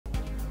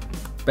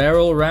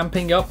Beryl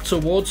ramping up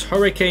towards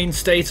hurricane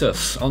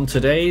status on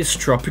today's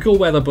Tropical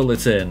Weather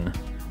Bulletin.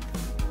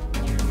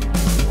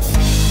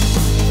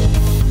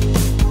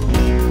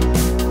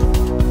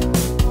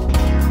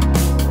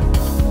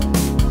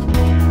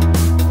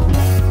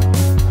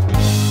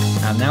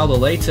 And now the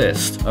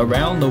latest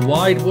around the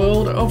wide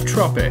world of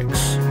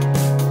tropics.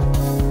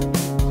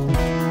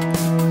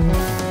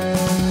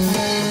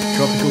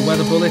 Tropical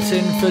Weather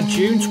Bulletin for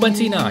June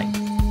 29th.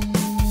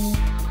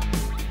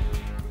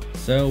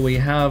 So we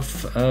have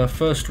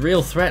first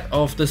real threat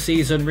of the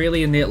season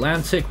really in the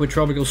Atlantic, with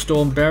Tropical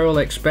Storm Beryl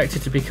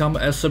expected to become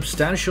a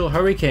substantial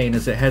hurricane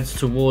as it heads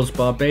towards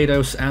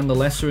Barbados and the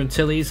Lesser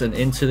Antilles and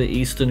into the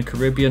Eastern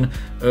Caribbean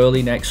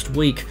early next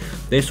week.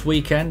 This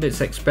weekend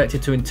it's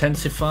expected to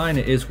intensify, and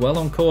it is well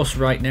on course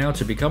right now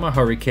to become a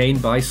hurricane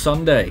by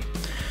Sunday.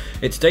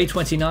 It's day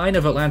 29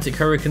 of Atlantic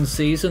hurricane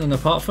season, and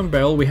apart from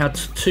Beryl, we had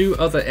two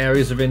other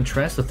areas of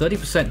interest: a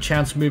 30%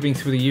 chance moving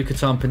through the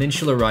Yucatan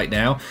Peninsula right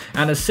now,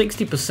 and a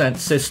 60%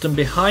 system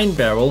behind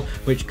Beryl,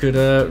 which could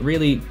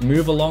really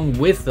move along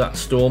with that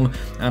storm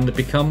and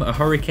become a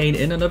hurricane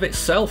in and of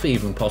itself,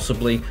 even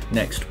possibly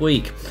next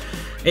week.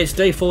 It's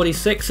day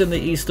 46 in the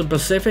Eastern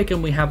Pacific,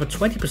 and we have a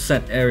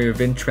 20% area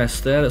of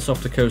interest there that's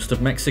off the coast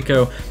of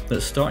Mexico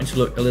that's starting to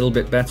look a little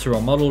bit better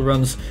on model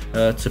runs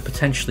to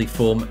potentially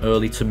form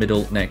early to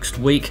middle next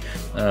week.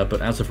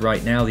 But as of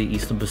right now, the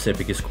Eastern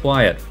Pacific is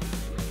quiet.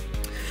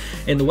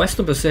 In the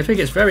Western Pacific,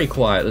 it's very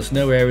quiet. There's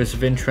no areas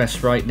of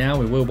interest right now.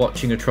 We were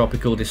watching a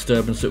tropical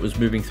disturbance that was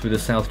moving through the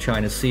South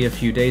China Sea a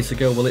few days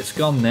ago. Well, it's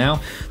gone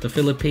now. The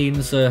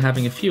Philippines are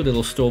having a few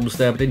little storms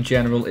there, but in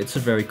general, it's a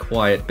very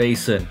quiet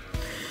basin.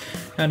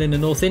 And in the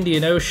North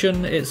Indian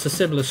Ocean, it's a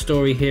similar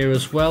story here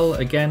as well.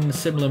 Again,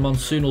 similar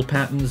monsoonal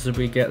patterns that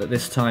we get at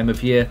this time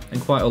of year,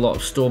 and quite a lot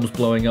of storms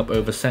blowing up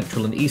over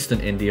central and eastern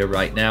India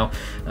right now.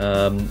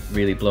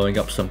 Really blowing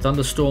up some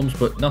thunderstorms,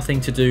 but nothing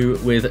to do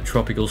with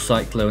tropical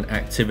cyclone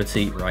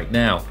activity right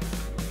now.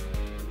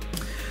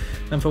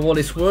 And for what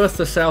it's worth,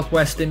 the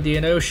Southwest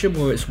Indian Ocean,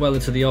 where it's well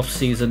into the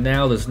off-season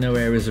now, there's no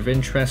areas of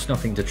interest,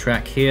 nothing to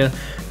track here,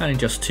 and in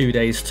just 2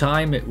 days'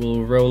 time it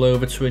will roll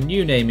over to a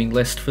new naming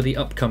list for the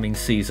upcoming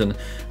season,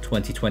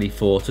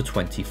 2024 to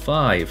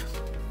 25.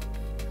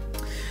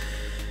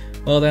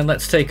 Well then,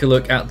 let's take a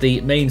look at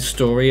the main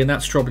story, and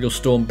that's Tropical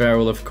Storm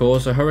Beryl, of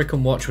course. A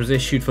hurricane watch was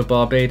issued for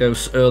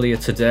Barbados earlier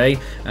today,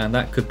 and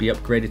that could be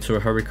upgraded to a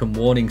hurricane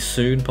warning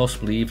soon,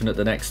 possibly even at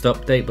the next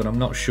update, but I'm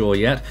not sure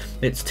yet.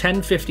 It's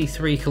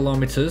 1053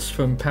 kilometers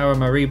from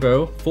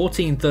Paramaribo,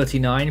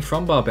 1439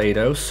 from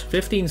Barbados,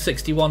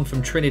 1561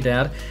 from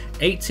Trinidad,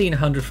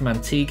 1800 from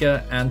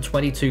Antigua, and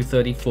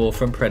 2234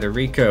 from Puerto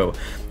Rico.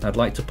 I'd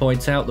like to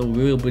point out that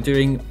we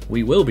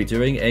will be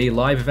doing a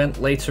live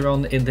event later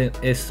on in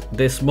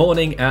this morning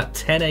at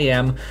 10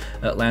 AM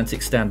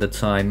Atlantic Standard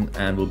Time,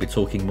 and we'll be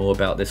talking more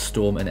about this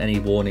storm and any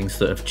warnings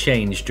that have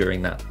changed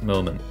during that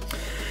moment.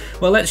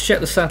 Well, let's check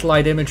the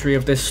satellite imagery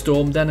of this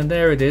storm then, and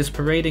there it is,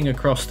 parading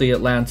across the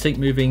Atlantic,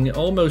 moving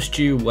almost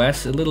due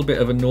west, a little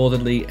bit of a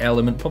northerly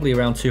element, probably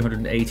around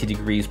 280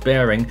 degrees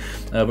bearing,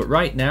 but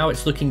right now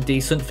it's looking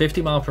decent.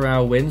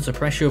 50-mile-per-hour winds, a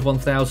pressure of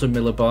 1000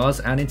 millibars,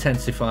 and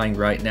intensifying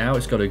right now.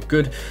 It's got a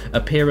good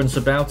appearance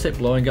about it,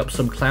 blowing up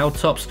some cloud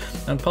tops,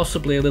 and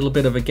possibly a little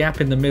bit of a gap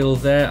in the middle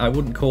there. I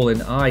wouldn't call it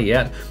an eye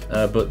yet,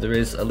 but there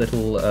is a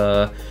little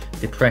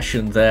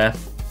depression there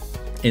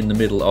in the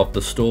middle of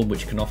the storm,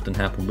 which can often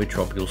happen with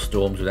tropical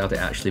storms without it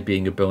actually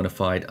being a bona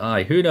fide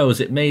eye. Who knows,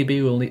 it may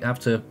be. We'll have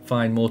to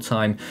find more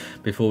time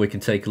before we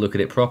can take a look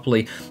at it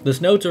properly. There's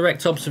no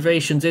direct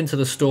observations into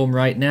the storm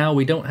right now.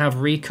 We don't have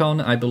recon.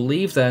 I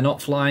believe they're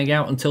not flying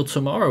out until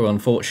tomorrow,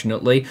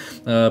 unfortunately,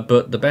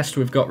 but the best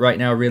we've got right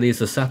now really is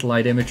the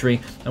satellite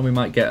imagery, and we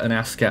might get an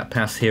ASCAP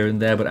pass here and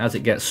there, but as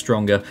it gets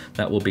stronger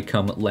that will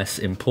become less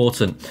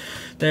important.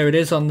 There it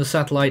is on the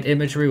satellite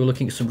imagery. We're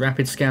looking at some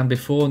rapid scan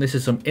before, and this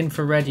is some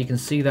infrared. You can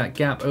see that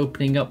gap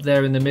opening up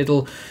there in the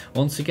middle.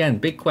 Once again,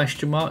 big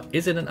question mark.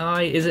 Is it an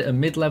eye? Is it a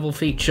mid-level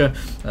feature?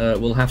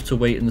 We'll have to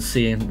wait and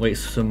see, and wait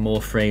for some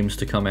more frames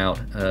to come out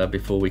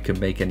before we can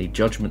make any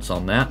judgments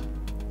on that.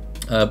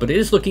 But it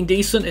is looking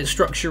decent, its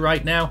structure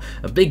right now.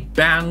 A big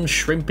band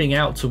shrimping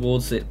out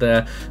towards it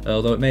there,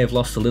 although it may have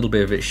lost a little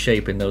bit of its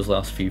shape in those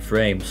last few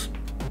frames.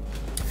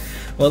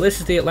 Well,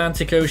 this is the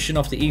Atlantic Ocean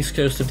off the east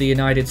coast of the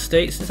United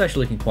States. It's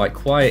actually looking quite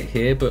quiet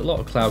here, but a lot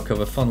of cloud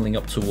cover funneling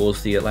up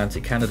towards the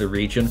Atlantic Canada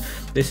region.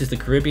 This is the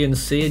Caribbean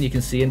Sea, and you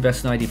can see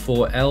Invest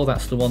 94L,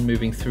 that's the one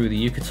moving through the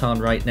Yucatan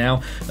right now,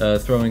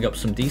 throwing up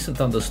some decent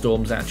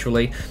thunderstorms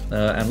actually,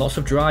 and lots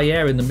of dry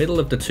air in the middle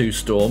of the two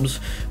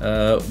storms,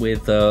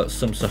 with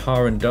some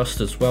Saharan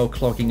dust as well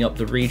clogging up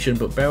the region,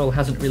 but Beryl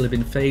hasn't really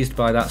been phased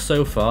by that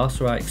so far,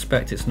 so I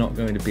expect it's not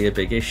going to be a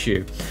big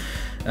issue.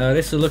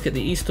 This is a look at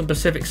the eastern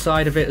Pacific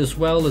side of it as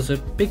well. There's a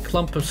big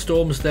clump of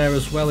storms there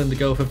as well in the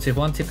Gulf of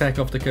Tehuantepec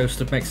off the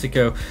coast of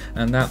Mexico,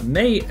 and that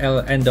may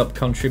end up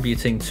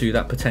contributing to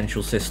that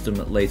potential system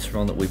later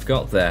on that we've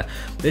got there.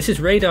 This is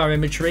radar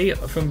imagery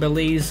from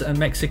Belize and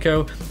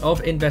Mexico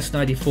of Invest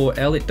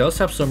 94L. It does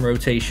have some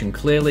rotation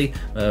clearly,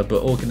 but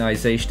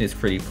organization is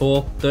pretty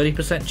poor.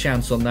 30%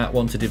 chance on that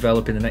one to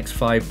develop in the next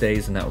 5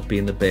 days, and that would be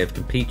in the Bay of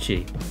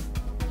Campeche.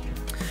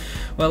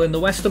 Well, in the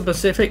Western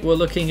Pacific, we're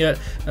looking at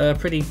a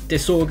pretty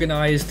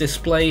disorganized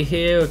display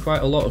here.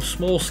 Quite a lot of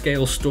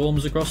small-scale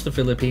storms across the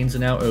Philippines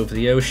and out over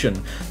the ocean.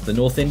 The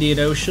North Indian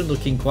Ocean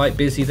looking quite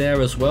busy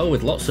there as well,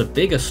 with lots of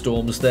bigger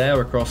storms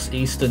there across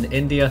eastern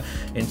India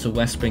into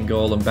West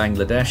Bengal and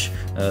Bangladesh.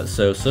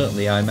 So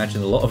certainly I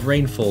imagine a lot of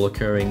rainfall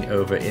occurring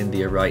over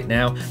India right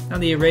now.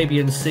 And the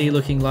Arabian Sea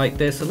looking like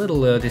this. A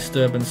little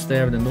disturbance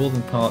there in the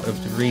northern part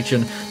of the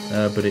region,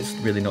 but it's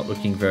really not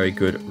looking very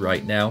good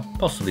right now.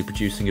 Possibly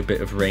producing a bit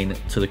of rain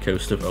to the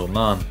coast of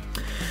Oman.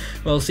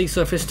 Well, sea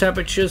surface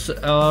temperatures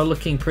are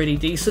looking pretty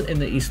decent in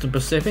the eastern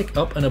Pacific,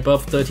 up and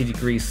above 30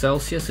 degrees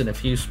Celsius in a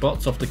few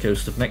spots off the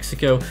coast of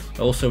Mexico.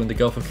 Also in the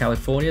Gulf of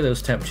California,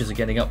 those temperatures are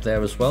getting up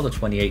there as well to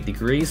 28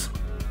 degrees.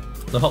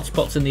 The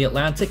hotspots in the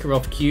Atlantic are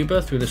off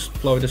Cuba through the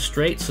Florida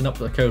Straits and up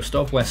the coast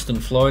of western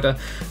Florida,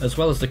 as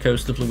well as the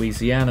coast of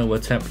Louisiana, where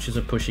temperatures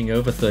are pushing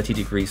over 30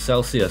 degrees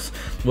Celsius.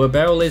 Where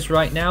Beryl is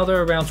right now,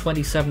 they're around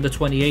 27 to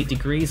 28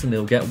 degrees, and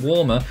they'll get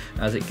warmer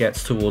as it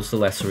gets towards the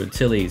Lesser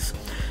Antilles.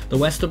 The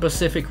Western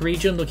Pacific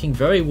region looking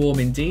very warm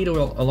indeed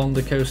along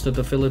the coast of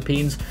the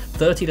Philippines,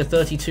 30 to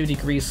 32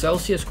 degrees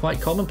Celsius, quite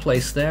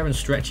commonplace there, and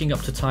stretching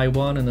up to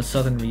Taiwan and the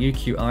southern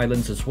Ryukyu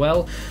Islands as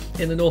well.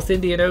 In the North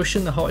Indian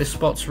Ocean, the hottest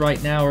spots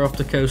right now are off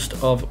the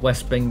coast of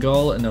West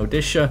Bengal and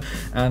Odisha,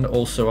 and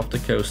also off the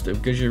coast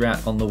of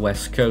Gujarat on the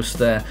west coast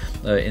there.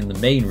 In the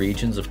main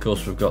regions, of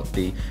course, we've got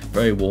the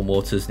very warm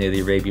waters near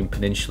the Arabian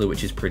Peninsula,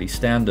 which is pretty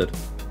standard.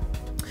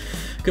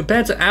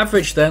 Compared to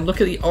average then, look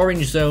at the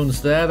orange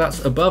zones there.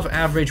 That's above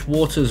average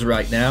waters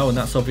right now, and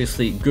that's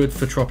obviously good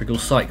for tropical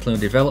cyclone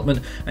development.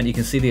 And you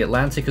can see the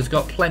Atlantic has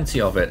got plenty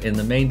of it in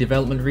the main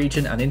development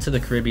region and into the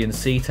Caribbean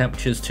Sea.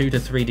 Temperatures 2 to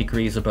 3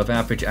 degrees above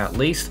average at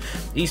least.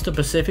 Eastern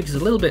Pacific is a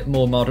little bit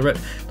more moderate.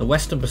 The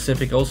Western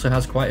Pacific also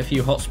has quite a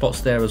few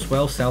hotspots there as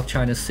well. South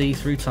China Sea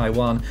through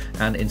Taiwan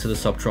and into the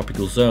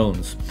subtropical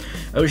zones.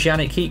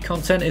 Oceanic heat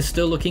content is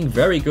still looking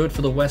very good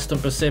for the Western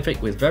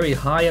Pacific, with very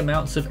high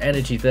amounts of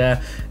energy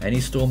there. Any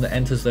storm that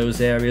enters those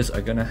areas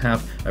are going to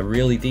have a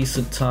really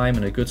decent time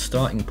and a good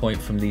starting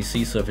point from these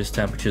sea surface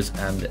temperatures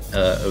and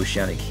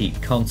oceanic heat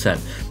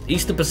content.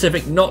 Eastern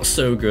Pacific not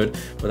so good,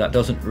 but that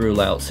doesn't rule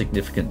out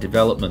significant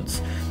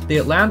developments. The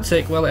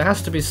Atlantic, well, it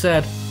has to be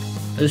said,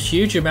 there's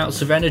huge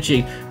amounts of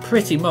energy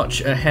pretty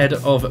much ahead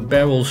of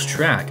Beryl's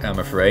track, I'm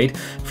afraid.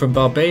 From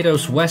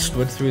Barbados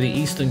westward through the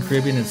eastern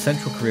Caribbean and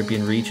central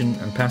Caribbean region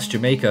and past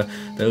Jamaica,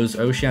 those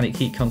oceanic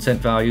heat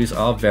content values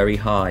are very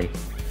high.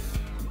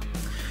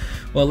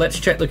 Well, let's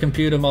check the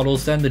computer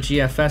models then, the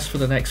GFS for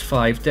the next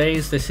 5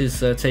 days. This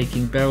is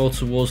taking Beryl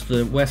towards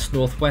the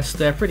west-northwest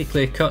there, pretty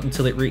clear cut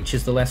until it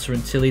reaches the Lesser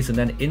Antilles and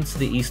then into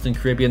the eastern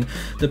Caribbean.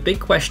 The big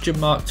question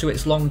mark to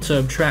its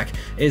long-term track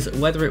is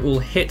whether it will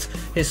hit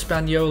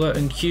Hispaniola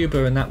and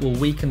Cuba, and that will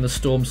weaken the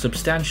storm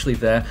substantially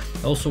there.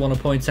 I also want to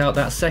point out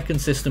that second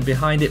system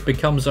behind it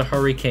becomes a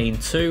hurricane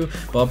too.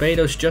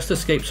 Barbados just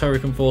escapes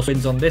hurricane force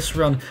winds on this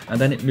run, and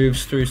then it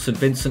moves through St.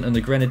 Vincent and the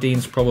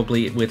Grenadines,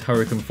 probably with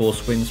hurricane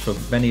force winds for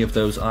many of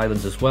those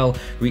islands as well,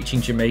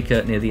 reaching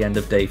Jamaica near the end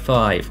of day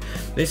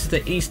 5. This is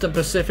the Eastern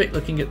Pacific,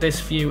 looking at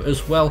this view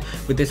as well,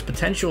 with this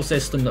potential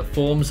system that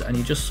forms, and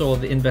you just saw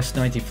the Invest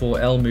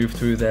 94L move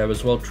through there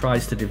as well,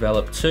 tries to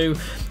develop too.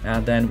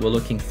 And then we're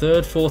looking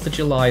 3rd, 4th of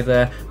July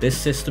there, this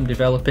system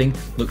developing,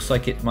 looks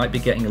like it might be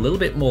getting a little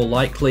bit more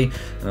likely.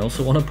 And I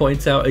also want to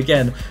point out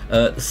again,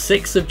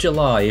 6th of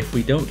July, if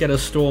we don't get a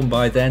storm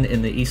by then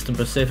in the Eastern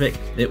Pacific,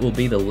 it will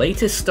be the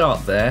latest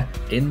start there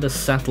in the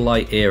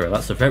satellite era.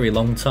 That's a very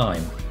long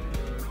time.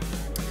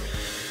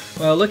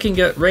 Well, looking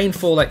at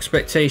rainfall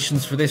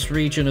expectations for this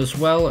region as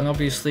well, and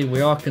obviously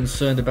we are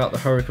concerned about the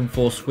hurricane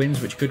force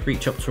winds, which could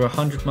reach up to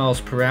 100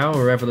 miles per hour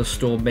wherever the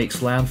storm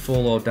makes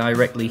landfall or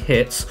directly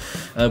hits.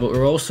 But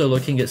we're also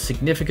looking at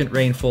significant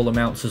rainfall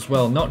amounts as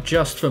well, not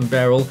just from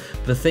Beryl.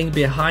 The thing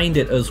behind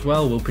it as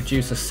well will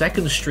produce a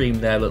second stream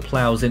there that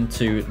plows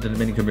into the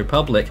Dominican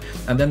Republic,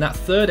 and then that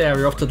third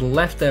area off to the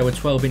left there with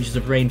 12 inches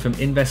of rain from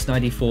Invest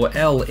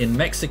 94L in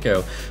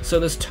Mexico. So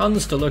there's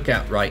tons to look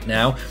at right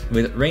now,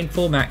 with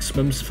rainfall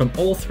maximums from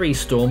all 3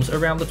 storms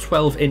around the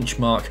 12-inch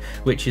mark,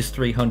 which is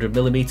 300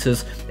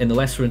 millimeters. In the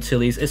Lesser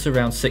Antilles, it's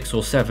around 6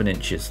 or 7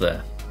 inches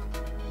there.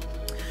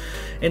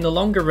 In the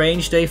longer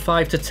range, day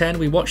 5 to 10,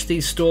 we watch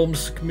these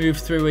storms move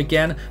through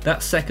again.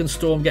 That second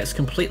storm gets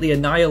completely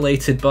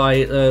annihilated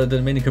by the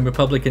Dominican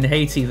Republic and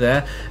Haiti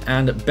there,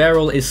 and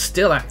Beryl is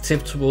still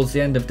active towards the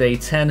end of day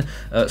 10,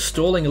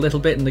 stalling a little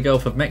bit in the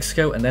Gulf of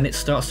Mexico, and then it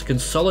starts to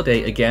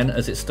consolidate again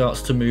as it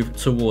starts to move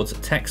towards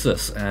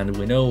Texas, and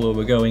we know where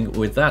we're going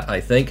with that,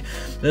 I think.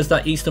 There's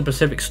that Eastern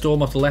Pacific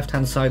storm off the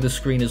left-hand side of the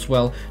screen as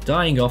well,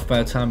 dying off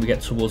by the time we get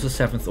towards the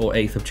 7th or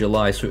 8th of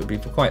July, so it would be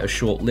quite a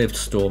short-lived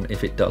storm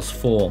if it does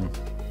form.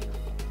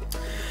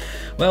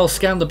 Well,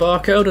 scan the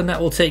barcode and that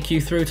will take you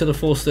through to the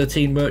Force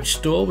 13 merch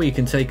store, where you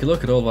can take a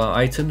look at all of our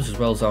items as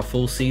well as our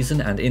full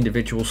season and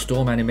individual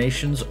storm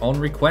animations on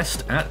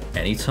request at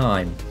any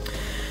time.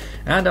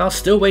 And our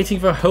Still Waiting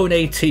for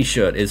Hone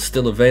t-shirt is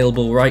still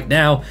available right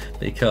now,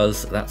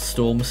 because that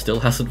storm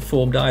still hasn't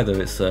formed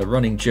either. It's a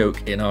running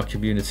joke in our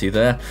community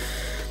there.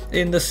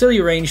 In the silly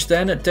range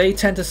then, at day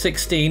 10 to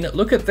 16,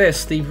 look at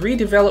this, the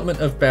redevelopment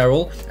of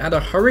Beryl and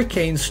a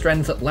hurricane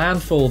strength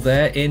landfall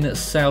there in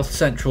south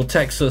central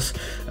Texas,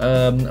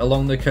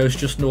 along the coast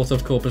just north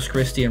of Corpus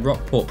Christi and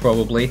Rockport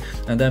probably,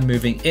 and then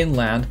moving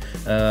inland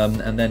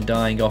and then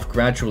dying off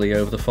gradually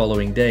over the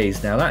following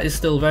days. Now that is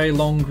still very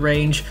long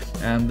range,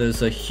 and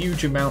there's a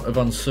huge amount of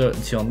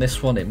uncertainty on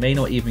this one. It may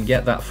not even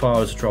get that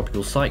far as a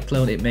tropical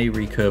cyclone, it may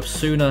recurve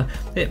sooner,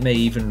 it may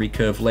even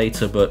recurve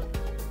later, but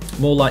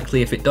more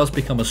likely, if it does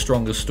become a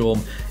stronger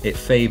storm, it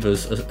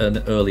favours an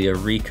earlier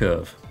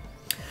recurve.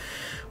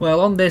 Well,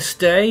 on this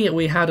day,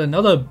 we had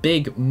another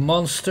big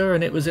monster,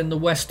 and it was in the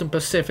Western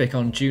Pacific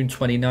on June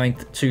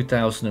 29th,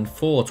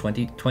 2004,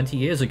 20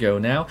 years ago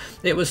now.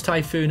 It was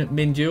Typhoon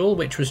Mindule,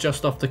 which was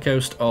just off the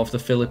coast of the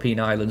Philippine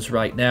Islands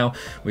right now.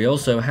 We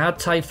also had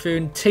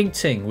Typhoon Ting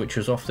Ting, which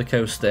was off the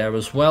coast there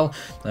as well,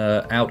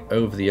 out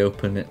over the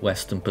open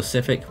Western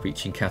Pacific,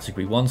 reaching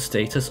Category 1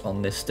 status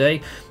on this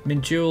day.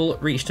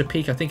 Mindule reached a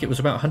peak, I think it was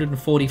about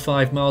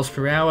 145 miles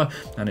per hour,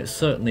 and it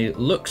certainly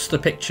looks the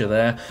picture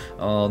there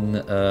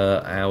on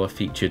our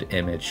featured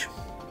image.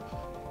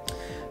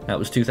 That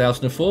was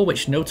 2004,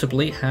 which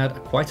notably had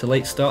quite a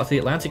late start to the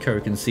Atlantic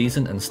hurricane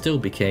season and still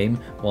became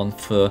one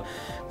for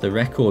the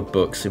record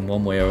books in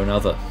one way or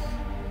another.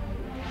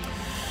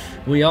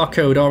 We are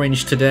code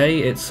orange today.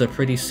 It's a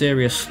pretty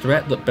serious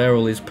threat that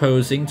Beryl is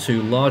posing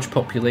to large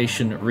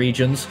population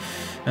regions.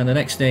 And the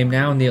next name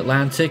now in the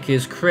Atlantic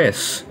is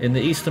Chris. In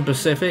the Eastern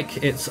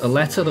Pacific, it's a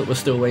letter that we're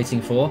still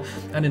waiting for.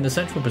 And in the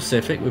Central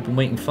Pacific, we've been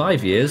waiting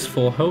 5 years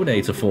for Hone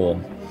to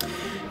form.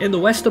 In the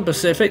Western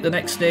Pacific, the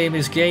next name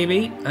is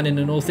Gamey, and in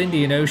the North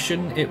Indian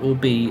Ocean, it will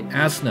be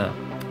Asna.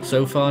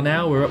 So far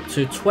now, we're up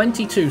to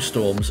 22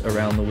 storms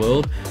around the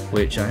world,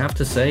 which I have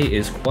to say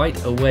is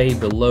quite a way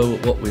below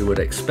what we would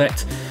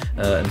expect.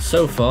 And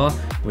so far,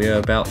 we are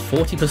about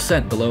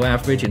 40% below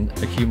average in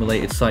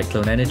accumulated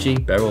cyclone energy.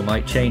 Beryl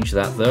might change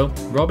that though.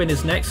 Robin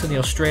is next in the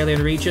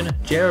Australian region,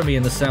 Jeremy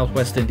in the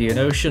Southwest Indian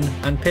Ocean,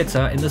 and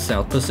Pitta in the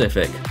South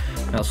Pacific.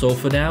 That's all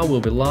for now.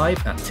 We'll be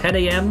live at 10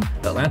 AM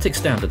Atlantic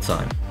Standard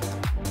Time.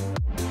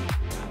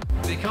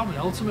 Become an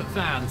Ultimate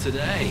Fan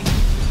today.